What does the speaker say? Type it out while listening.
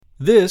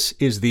This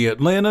is the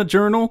Atlanta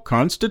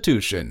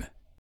Journal-Constitution.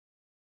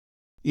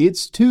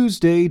 It's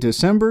Tuesday,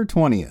 December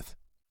 20th.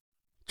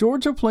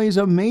 Georgia plays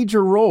a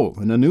major role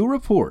in a new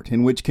report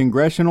in which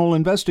congressional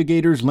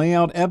investigators lay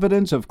out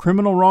evidence of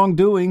criminal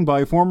wrongdoing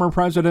by former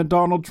President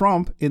Donald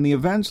Trump in the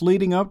events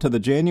leading up to the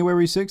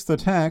January 6th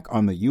attack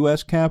on the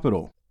U.S.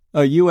 Capitol.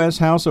 A U.S.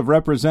 House of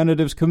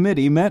Representatives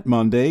committee met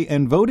Monday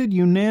and voted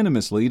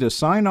unanimously to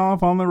sign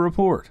off on the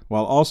report,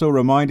 while also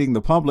reminding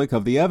the public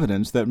of the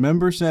evidence that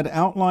members said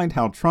outlined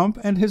how Trump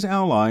and his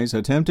allies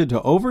attempted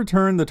to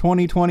overturn the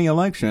 2020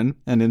 election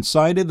and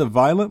incited the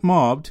violent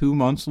mob 2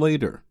 months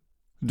later.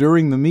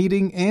 During the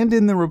meeting and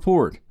in the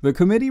report, the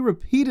committee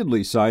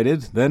repeatedly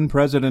cited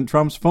then-President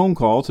Trump's phone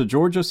call to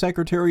Georgia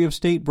Secretary of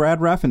State Brad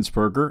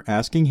Raffensperger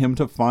asking him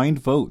to find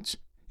votes.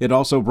 It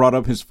also brought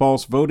up his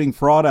false voting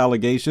fraud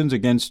allegations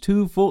against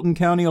 2 Fulton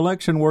County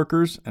election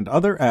workers and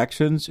other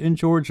actions in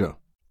Georgia.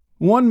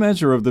 One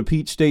measure of the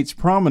Peach State's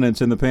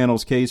prominence in the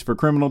panel's case for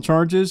criminal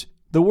charges,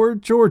 the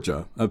word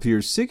Georgia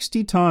appears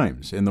 60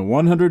 times in the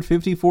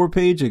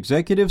 154-page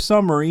executive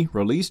summary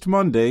released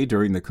Monday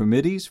during the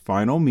committee's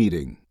final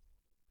meeting.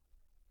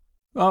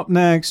 Up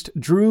next,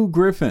 Drew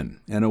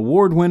Griffin, an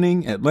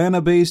award-winning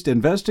Atlanta-based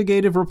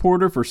investigative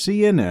reporter for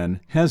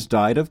CNN, has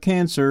died of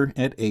cancer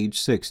at age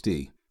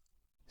 60.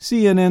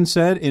 CNN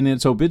said in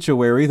its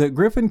obituary that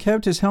Griffin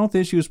kept his health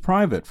issues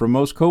private from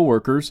most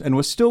coworkers and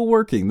was still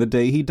working the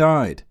day he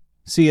died.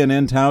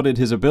 CNN touted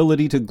his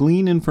ability to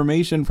glean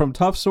information from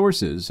tough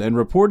sources and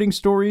reporting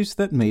stories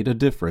that made a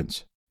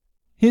difference.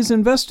 His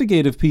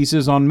investigative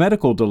pieces on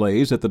medical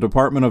delays at the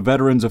Department of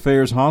Veterans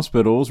Affairs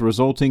hospitals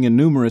resulting in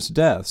numerous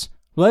deaths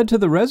led to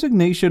the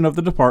resignation of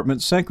the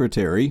department's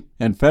secretary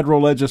and federal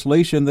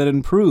legislation that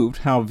improved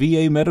how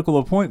VA medical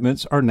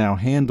appointments are now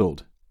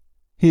handled.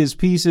 His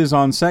pieces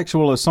on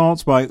sexual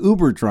assaults by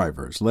Uber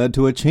drivers led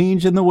to a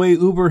change in the way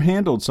Uber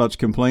handled such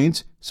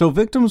complaints, so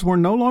victims were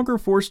no longer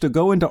forced to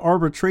go into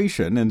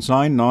arbitration and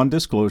sign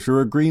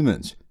non-disclosure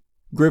agreements.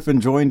 Griffin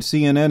joined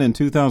CNN in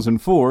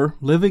 2004,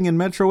 living in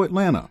metro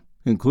Atlanta,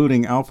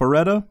 including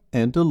Alpharetta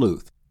and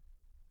Duluth.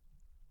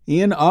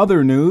 In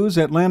other news,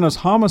 Atlanta's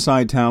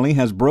homicide tally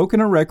has broken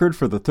a record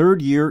for the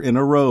 3rd year in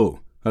a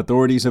row.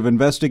 Authorities have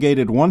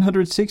investigated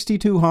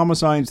 162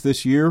 homicides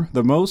this year,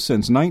 the most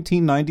since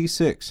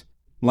 1996.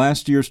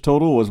 Last year's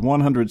total was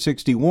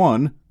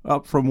 161,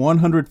 up from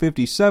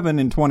 157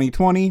 in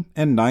 2020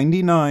 and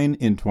 99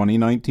 in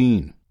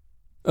 2019.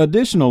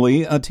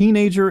 Additionally, a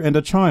teenager and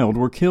a child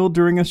were killed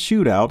during a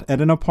shootout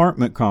at an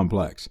apartment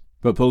complex,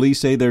 but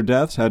police say their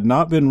deaths had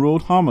not been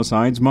ruled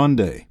homicides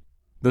Monday.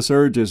 The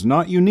surge is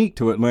not unique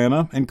to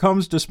Atlanta and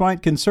comes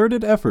despite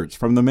concerted efforts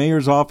from the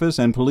mayor's office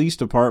and police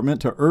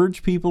department to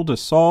urge people to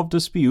solve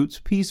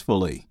disputes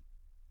peacefully.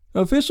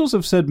 Officials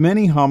have said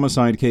many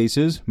homicide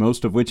cases,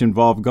 most of which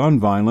involve gun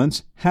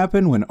violence,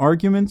 happen when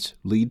arguments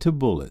lead to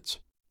bullets.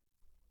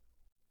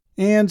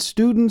 And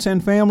students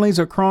and families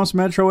across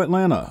metro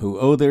Atlanta who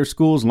owe their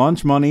schools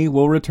lunch money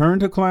will return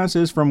to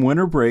classes from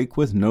winter break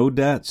with no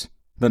debts.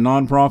 The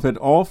nonprofit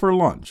All for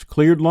Lunch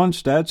cleared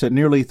lunch debts at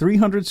nearly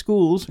 300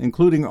 schools,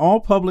 including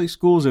all public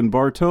schools in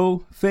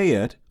Bartow,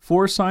 Fayette,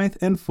 Forsyth,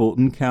 and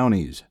Fulton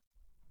counties.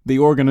 The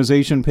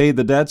organization paid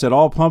the debts at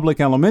all public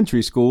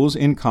elementary schools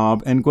in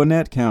Cobb and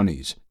Gwinnett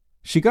counties.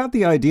 She got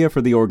the idea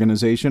for the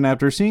organization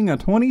after seeing a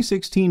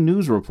 2016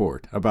 news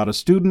report about a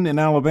student in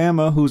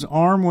Alabama whose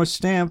arm was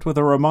stamped with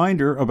a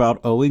reminder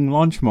about owing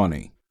lunch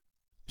money.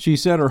 She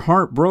said her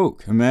heart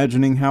broke,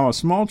 imagining how a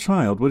small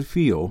child would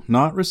feel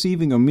not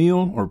receiving a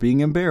meal or being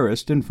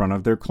embarrassed in front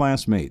of their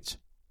classmates.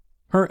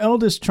 Her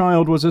eldest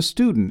child was a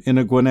student in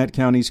a Gwinnett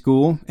County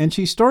school, and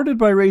she started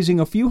by raising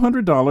a few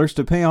 $100s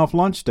to pay off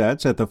lunch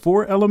debts at the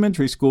 4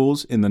 elementary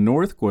schools in the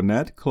North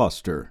Gwinnett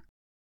cluster.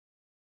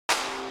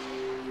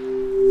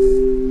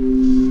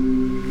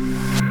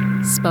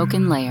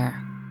 Spoken Layer.